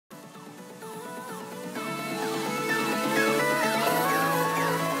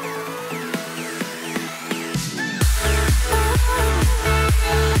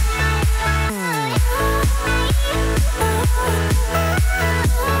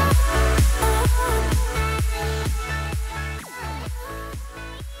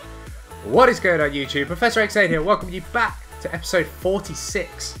What is going on YouTube? ProfessorOaksAide here, welcome you back to episode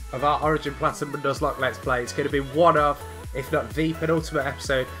 46 of our Origin Platinum Nuzlocke Let's Play. It's going to be one of, if not the penultimate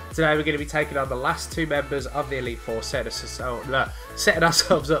episode. Today we're going to be taking on the last two members of the Elite Four, setting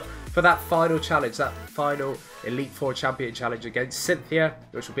ourselves up for that final challenge, that final Elite Four Champion Challenge against Cynthia,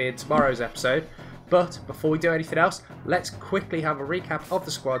 which will be in tomorrow's episode. But before we do anything else, let's quickly have a recap of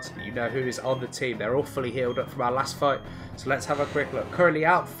the squads so that you know who is on the team. They're all fully healed up from our last fight, so let's have a quick look. Currently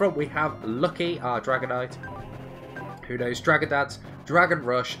out front we have Lucky, our Dragonite, who knows Dragon Dance, Dragon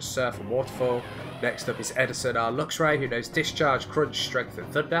Rush, Surf and Waterfall. Next up is Edison, our Luxray, who knows Discharge, Crunch, Strength and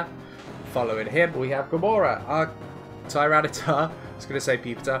Thunder. Following him we have Gamora, our Tyranitar, I was going to say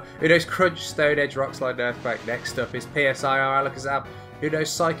Pupitar, who knows Crunch, Stone Edge, Rock Slide and Earthquake. Next up is PSI, our Alakazam, who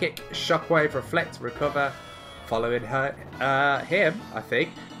knows Psychic, Shockwave, Reflect, Recover. Following him, I think,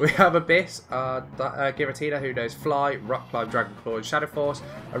 we have Abyss, Giratina, who knows Fly, Rock Climb, Dragon Claw, and Shadow Force.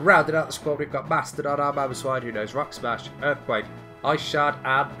 And rounding out the squad, we've got Mastodon, our Mamoswine, who knows Rock Smash, Earthquake, Ice Shard,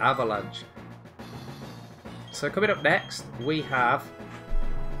 and Avalanche. So coming up next, we have,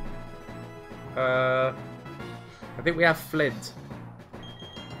 I think we have Flint.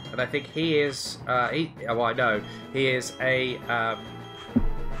 And I think he is, I know, he is a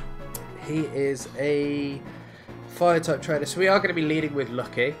fire type trainer, so we are going to be leading with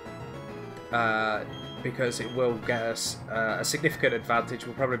Lucky because it will get us a significant advantage.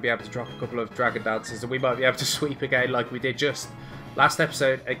 We'll probably be able to drop a couple of Dragon Dances and we might be able to sweep again like we did just last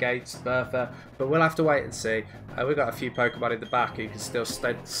episode against Bertha, but we'll have to wait and see. We've got a few Pokemon in the back who can still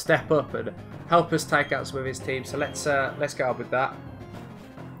step up and help us take out some of his team, so let's get on with that.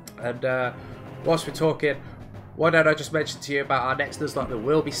 And whilst we're talking, why don't I just mention to you about our next Nuzlocke that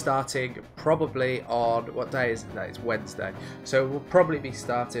will be starting probably on, what day is it? No, it's Wednesday. So it will probably be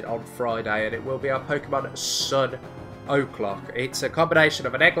started on Friday, and it will be our Pokemon Sun Oaklock. It's a combination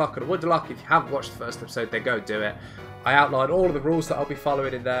of an Egglock and a Wonderlock. If you haven't watched the first episode, then go do it. I outlined all of the rules that I'll be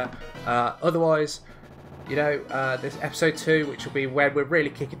following in there. Otherwise, you know, this episode 2, which will be when we're really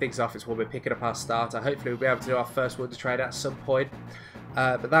kicking things off, is when we're picking up our starter. Hopefully we'll be able to do our first Wonder Trade at some point.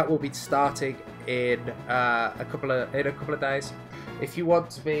 But that will be starting in a couple of days. If you want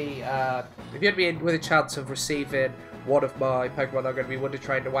to be, if you want to be in with a chance of receiving one of my Pokemon that are going to be Wonder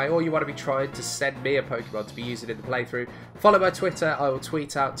Trained away, or you want to be trying to send me a Pokemon to be using in the playthrough, follow my Twitter. I will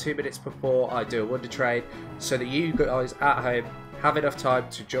tweet out 2 minutes before I do a Wonder Trade, so that you guys at home have enough time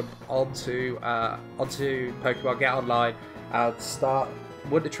to jump onto Pokemon, get online, and start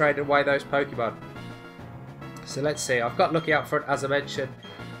Wonder Trading away those Pokemon. So let's see, I've got Lucky out front as I mentioned.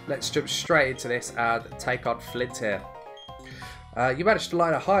 Let's jump straight into this and take on Flint here. You managed to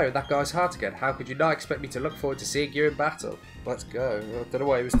line up higher and that guy's hard to get. How could you not expect me to look forward to seeing you in battle? Let's go. I don't know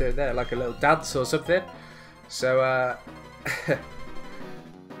what he was doing there, like a little dance or something. So,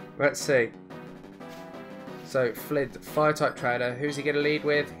 let's see. So, Flint, Fire-type trainer. Who's he going to lead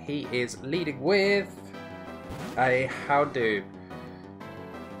with? He is leading with a Houndoom.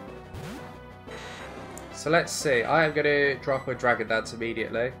 So let's see, I am going to drop a Dragon Dance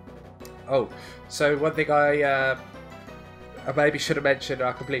immediately. Oh, so one thing I maybe should have mentioned,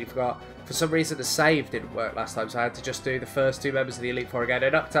 I completely forgot. For some reason the save didn't work last time, so I had to just do the first 2 members of the Elite Four again. I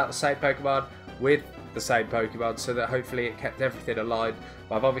knocked out the same Pokemon with the same Pokemon so that hopefully it kept everything aligned.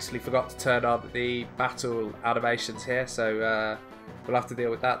 But I've obviously forgot to turn on the battle animations here, so we'll have to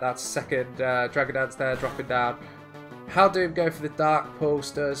deal with that. That's second Dragon Dance there, dropping down. Houndoom going for the Dark Pulse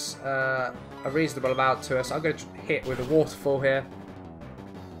does a reasonable amount to us. I'm going to hit with a Waterfall here.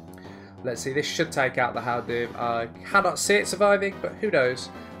 Let's see, this should take out the Houndoom. I cannot see it surviving, but who knows.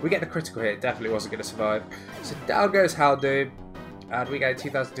 We get the critical hit, it definitely wasn't going to survive. So down goes Houndoom, and we go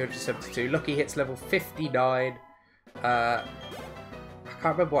 2,272. Lucky hits level 59. I can't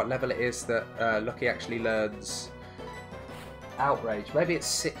remember what level it is that Lucky actually learns Outrage. Maybe it's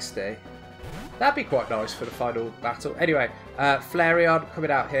 60. That'd be quite nice for the final battle. Anyway, Flareon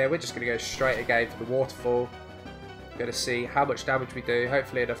coming out here. We're just going to go straight again for the Waterfall. Going to see how much damage we do.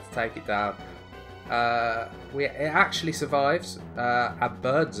 Hopefully enough to take it down. It actually survives and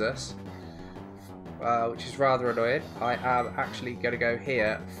burns us, which is rather annoying. I am actually going to go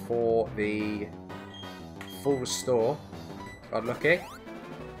here for the full restore. Unlucky.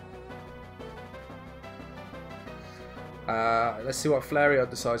 Let's see what Flareon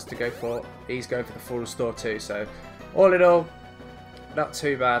decides to go for. He's going for the full restore too, so all in all, not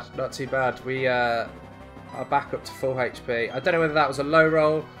too bad, not too bad. We are back up to full HP. I don't know whether that was a low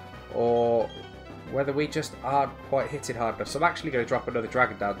roll or whether we just aren't quite hitting hard enough. So I'm actually going to drop another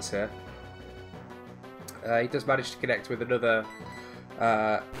Dragon Dance here. He does manage to connect with another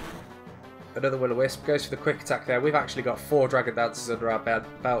Will-O-Wisp. Goes for the quick attack there. We've actually got 4 Dragon Dances under our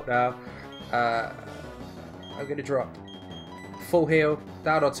belt now. I'm going to drop full heal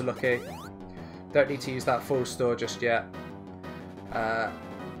down onto Lucky. Don't need to use that full restore just yet.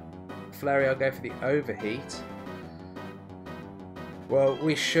 Flareon go for the overheat. Well,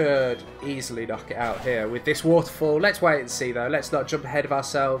 we should easily knock it out here with this waterfall. Let's wait and see though. Let's not jump ahead of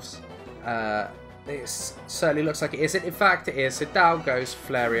ourselves. It certainly looks like it isn't. In fact, it is. So down goes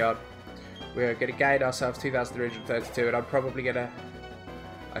Flareon. We're going to gain ourselves 2,332, and I'm probably going to...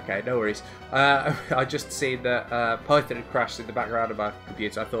 Okay, no worries. I just seen that Python had crashed in the background of my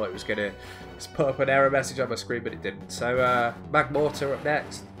computer. I thought it was going to put up an error message on my screen, but it didn't. So Magmortar up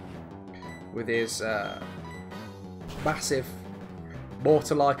next with his massive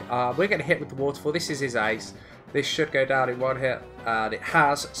mortar-like arm. We're going to hit with the waterfall. This is his ace. This should go down in one hit, and it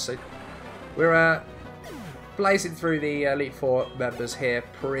has. So we're blazing through the Elite Four members here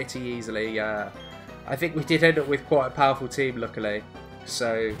pretty easily. I think we did end up with quite a powerful team, luckily.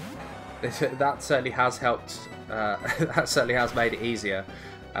 So that certainly has helped. That certainly has made it easier.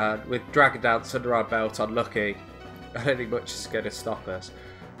 With Dragon Dance under our belt on Lucky, I don't think much is going to stop us.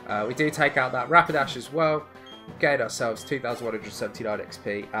 We do take out that Rapidash as well. Gain ourselves 2,179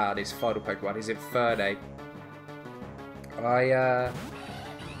 XP, and his final Pokemon is Infernape.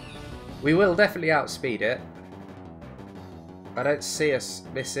 We will definitely outspeed it. I don't see us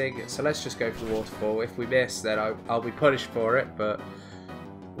missing, so let's just go for the waterfall. If we miss, then I'll be punished for it, but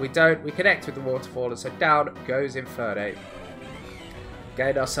we don't. We connect with the waterfall, and so down goes Infernape.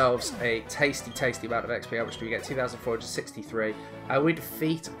 Gain ourselves a tasty amount of XP. How much do we get? 2,463. And we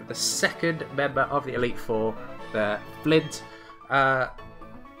defeat the second member of the Elite Four, the Flint.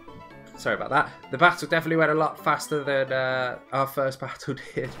 Sorry about that. The battle definitely went a lot faster than our first battle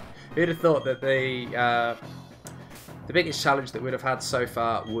did. Who'd have thought that the biggest challenge that we'd have had so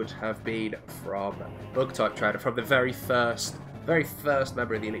far would have been from Bug-type Trainer, from the very first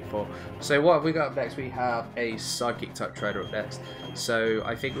member of the Elite Four. So what have we got up next? We have a Psychic-type Trainer up next. So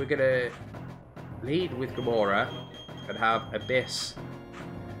I think we're going to lead with Gamora and have Abyss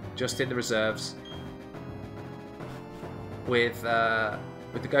just in the reserves with the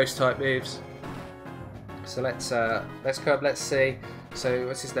Ghost-type moves. So let's come. Let's see. So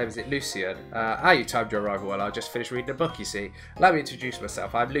what's his name? Is it Lucian? You timed your arrival well. I just finished reading a book, you see. Let me introduce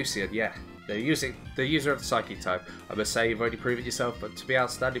myself. I'm Lucian, yeah. The user of the Psychic type. I must say you've already proven yourself but to be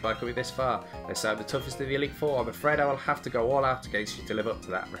outstanding by coming this far. They say I'm the toughest of the Elite Four. I'm afraid I will have to go all out against you to live up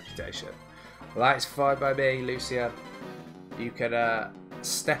to that reputation. Well, that is fine by me, Lucian. You can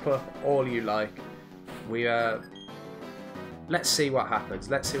step up all you like. Let's see what happens.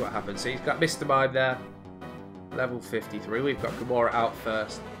 Let's see what happens. So he's got Mr. Mime there. Level 53. We've got Gamora out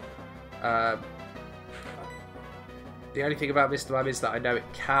first. The only thing about Mr. Mime is that I know it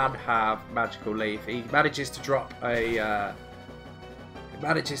can have Magical Leaf. He manages to drop a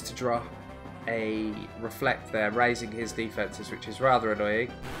Reflect there, raising his defenses, which is rather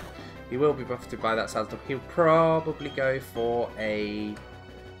annoying. He will be buffeted by that Sandstorm. He'll probably go for a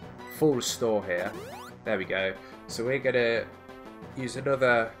full restore here. There we go. So we're gonna use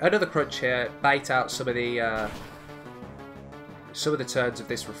another crunch here, bait out some of the turns of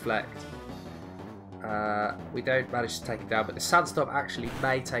this Reflect. We don't manage to take it down, but the Sandstorm actually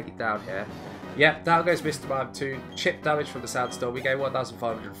may take it down here. Yep, down goes Mr. Mime to chip damage from the Sandstorm. We gain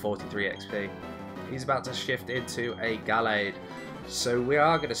 1,543 XP. He's about to shift into a Gallade, so we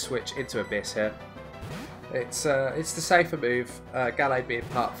are going to switch into Abyss here. It's the safer move. Gallade being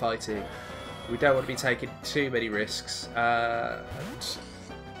part fighting. We don't want to be taking too many risks. I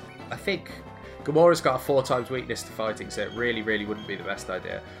think Gamora's got a 4x weakness to fighting, so it really wouldn't be the best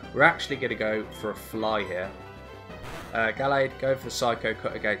idea. We're actually going to go for a fly here. Gallade going for the Psycho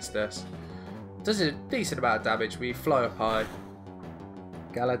Cut against us. Does a decent amount of damage. We fly up high.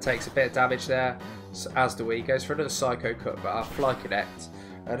 Gallade takes a bit of damage there, so as do we. Goes for another Psycho Cut, but our fly connects.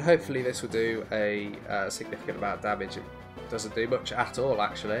 And hopefully this will do a significant amount of damage. It doesn't do much at all,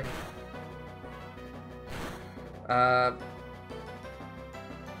 actually.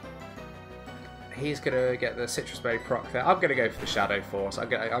 He's going to get the Citrus Berry proc there. I'm going to go for the Shadow Force. I'm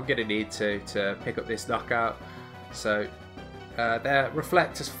going to need to pick up this knockout. So their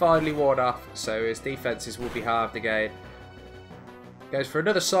Reflect has finally worn off, so his defenses will be halved again. Goes for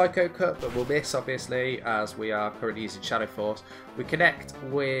another Psycho Cut, but we'll miss, obviously, as we are currently using Shadow Force. We connect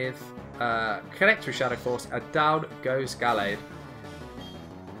through Shadow Force, and down goes Gallade.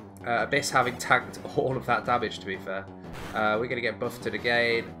 Abyss having tanked all of that damage, to be fair. We're going to get buffeted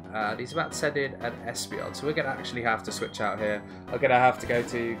again, and he's about to send in an Espeon, so we're going to actually have to switch out here. I'm going to have to go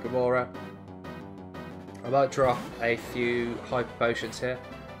to Gamora. I might drop a few Hyper Potions here.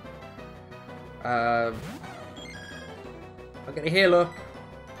 I'm going to heal up.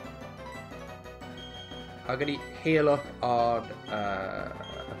 I'm going to heal up on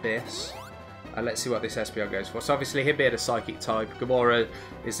Abyss. And let's see what this Espeon goes for. So obviously him being a Psychic type, Gamora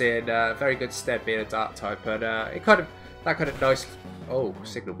is in very good stead being a Dark type. And that kind of nice... Oh,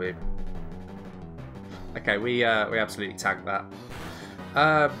 Signal Beam. Okay, we absolutely tanked that.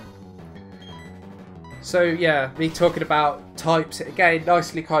 So yeah, me talking about types again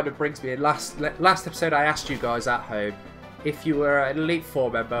nicely kind of brings me in. Last episode I asked you guys at home, if you were an Elite Four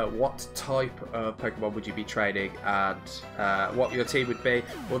member, what type of Pokemon would you be training and what your team would be?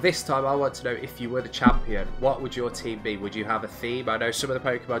 Well, this time I want to know, if you were the champion, what would your team be? Would you have a theme? I know some of the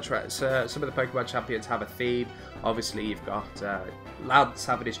Pokemon champions have a theme. Obviously, you've got Lance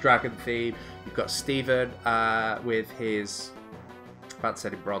having his dragon theme. You've got Steven with his... I'm about to say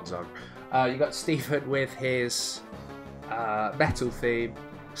Bronzong. You've got Steven with his metal theme,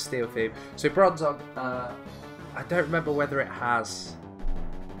 steel theme. So Bronzong... I don't remember whether it has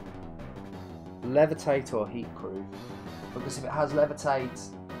Levitate or Heat Proof, because if it has Levitate,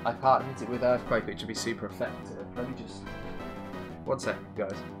 I can't hit it with Earthquake, which would be super effective. Let me just... 1 second,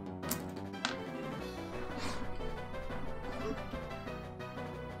 guys.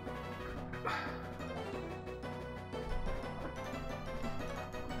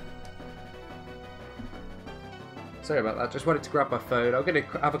 Sorry about that, just wanted to grab my phone. I'm going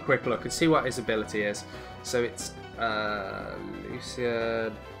to have a quick look and see what his ability is. So it's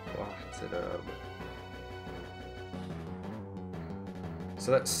Lucian Platinum.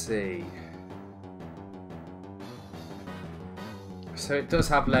 So let's see. So it does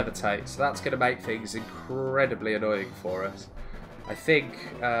have Levitate, so that's going to make things incredibly annoying for us. I think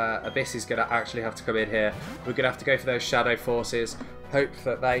Abyss is going to actually have to come in here. We're going to have to go for those Shadow Forces, hope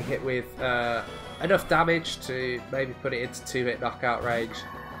that they hit with enough damage to maybe put it into 2-hit knockout range.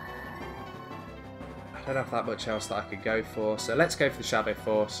 I don't have that much else that I could go for, so let's go for the Shadow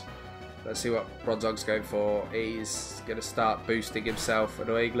Force. Let's see what Bronzong's going for. He's going to start boosting himself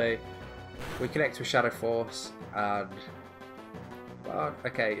annoyingly. We connect with Shadow Force, and... well,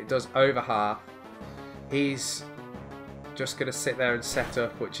 okay, it does over half. He's just going to sit there and set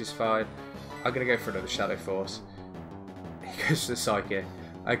up, which is fine. I'm going to go for another Shadow Force. He goes to the Psychic.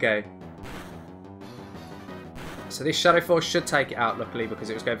 Okay. So this Shadow Force should take it out, luckily, because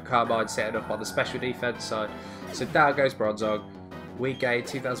it was going for Carmine, setting up on the special defense side. So down goes Bronzong. We gain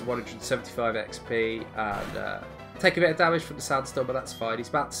 2,175 XP and take a bit of damage from the Sandstorm, but that's fine. He's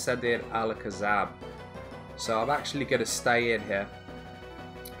about to send in Alakazam. So I'm actually going to stay in here,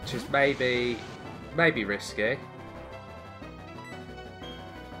 which is maybe risky.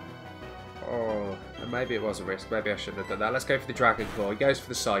 Oh, maybe it was a risk. Maybe I shouldn't have done that. Let's go for the Dragon Claw. He goes for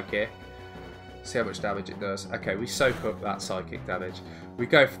the Psychic. See how much damage it does. Okay, we soak up that Psychic damage. We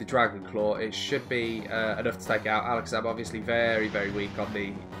go for the Dragon Claw. It should be enough to take out Alakazam. Obviously very, very weak on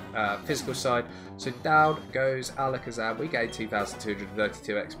the physical side. So down goes Alakazam. We gain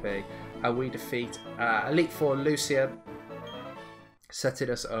 2,232 XP. And we defeat Elite Four Lucian, setting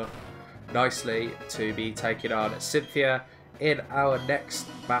us up nicely to be taking on Cynthia in our next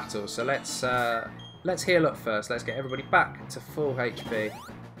battle. So let's heal up first. Let's get everybody back to full HP.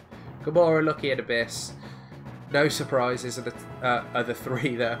 Gamora, Lucky, and Abyss. No surprises are the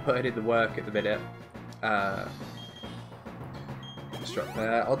three that are putting in the work at the minute. Just drop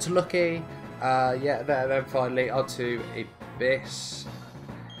there. Onto Lucky. Yeah, there. Then finally onto Abyss.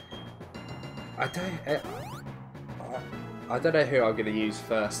 I don't know who I'm going to use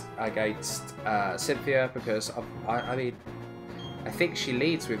first against Cynthia, because I mean, I think she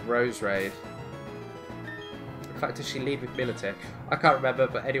leads with Rose Raid. In fact, does she lead with Militech? I can't remember,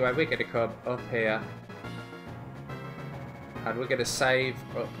 but anyway, we're going to come up here and we're going to save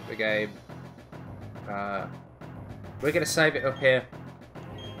up the game. We're going to save it up here.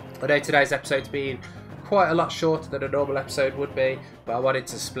 I know today's episode's been quite a lot shorter than a normal episode would be, but I wanted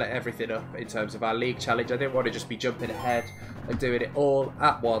to split everything up in terms of our league challenge. I didn't want to just be jumping ahead and doing it all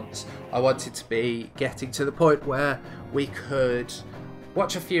at once. I wanted to be getting to the point where we could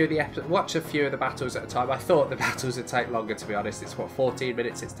watch a few of the battles at a time. I thought the battles would take longer, to be honest. It's what, 14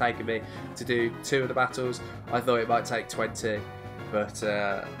 minutes it's taken me to do 2 of the battles. I thought it might take 20, but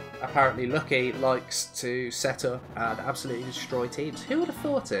apparently Lucky likes to set up and absolutely destroy teams. Who would have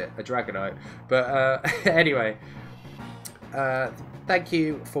thought it? A Dragonite. But anyway, thank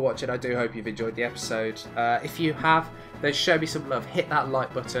you for watching. I do hope you've enjoyed the episode. If you have, then show me some love. Hit that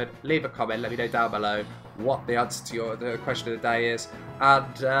like button, leave a comment, let me know down below what the answer to the question of the day is.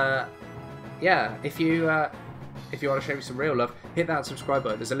 And yeah, if you want to show me some real love, hit that subscribe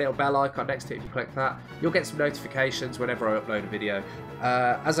button. There's a little bell icon next to it. If you click that, you'll get some notifications whenever I upload a video.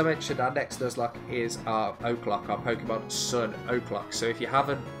 As I mentioned, our next Nuzlocke is our Oaklock, our Pokemon Sun Oaklock. So if you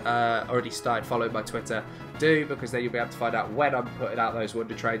haven't already started following my Twitter, do, because then you'll be able to find out when I'm putting out those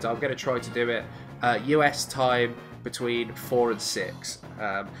Wonder Trades. I'm going to try to do it US time between 4 and 6.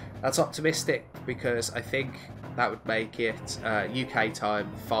 That's optimistic because I think that would make it UK time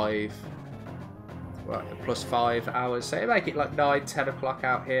 5, well, plus 5 hours. So it'll make it like 9, 10 o'clock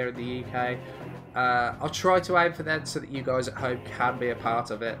out here in the UK. I'll try to aim for then so that you guys at home can be a part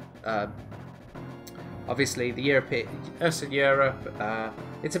of it. Obviously, us in Europe,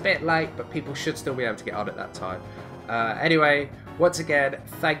 it's a bit late, but people should still be able to get on at that time. Anyway, once again,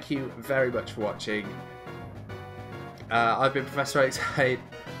 thank you very much for watching. I've been ProfessorOaksAide,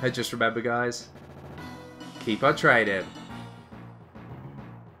 and just remember, guys, keep on trading.